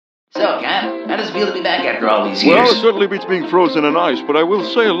So, Cap, how does it feel to be back after all these years? Well, it certainly beats being frozen in ice, but I will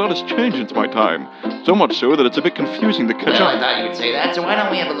say a lot has changed since my time. So much so that it's a bit confusing to catch Well, up. I thought you would say that, so why don't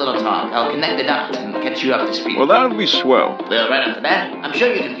we have a little talk? I'll connect the dots and catch you up to speed. Well, that would be swell. Well, right off the bat, I'm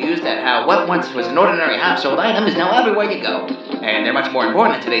sure you're confused at how what once was an ordinary household item is now everywhere you go. And they're much more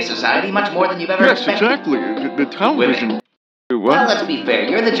important in today's society, much more than you've ever Yes, expected. exactly. The television. Well, What? let's be fair.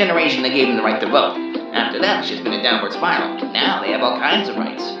 You're the generation that gave them the right to vote. After that, it's just been a downward spiral. Now they have all kinds of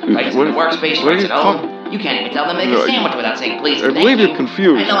rights. Rights in the workspace, what are rights you at home. You can't even tell them to make a sandwich without saying please I and thank believe you. you're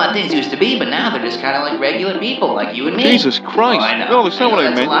confused. I know how things used to be, but now they're just kind of like regular people, like you and me. Jesus Christ. Oh, I know. No, that's not what I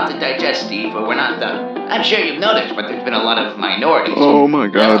That's meant. a lot to digest, Steve, but we're not done. I'm sure you've noticed, but there's been a lot of minorities. Oh, my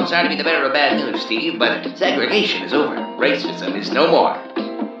Now, God. I'm sorry to be the bearer of bad news, Steve, but segregation is over. Racism is no more.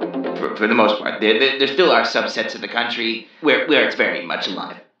 For the most part. There still are subsets of the country where it's very much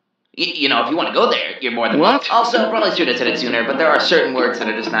alive. You know, if you want to go there, you're more than What? welcome. Also, probably should have said it sooner, but there are certain words that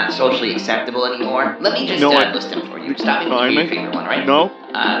are just not socially acceptable anymore. Let me just list them for you. Stop me with your finger one, right? No.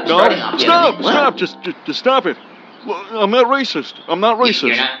 Starting off, Stop! Just stop it. Well, I'm not racist. I'm not racist.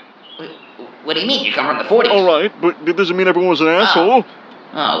 You're not... What do you mean? You come from the 40s. All right, but that doesn't mean everyone was an asshole.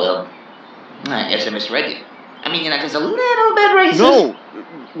 Oh, well, I guess I misread you. I mean, you're not just a little bit racist? No.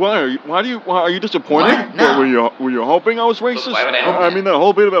 Why are you disappointed? What? No. Were you hoping I was racist? Why would I hope I that? mean, that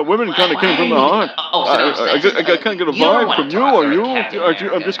whole bit about women kind of came from the heart. I kind of get a vibe from you. Are you?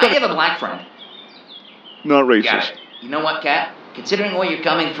 I'm just I kind have of a black friend. not Got racist. it. You know what, Cap? Considering where you're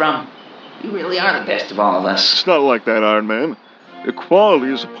coming from, you really are the best of all of us. It's not like that, Iron Man.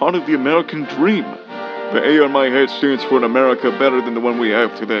 Equality is a part of the American dream. The A on my head stands for an America better than the one we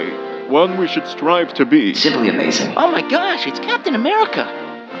have today. One we should strive to be. Simply amazing. Oh my gosh, it's Captain America.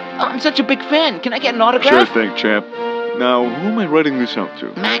 Oh, I'm such a big fan. Can I get an Sure autograph? thing, champ. Now, who am I writing this out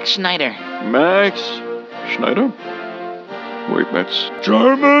to? Max Schneider. Max Schneider? Wait, that's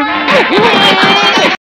German?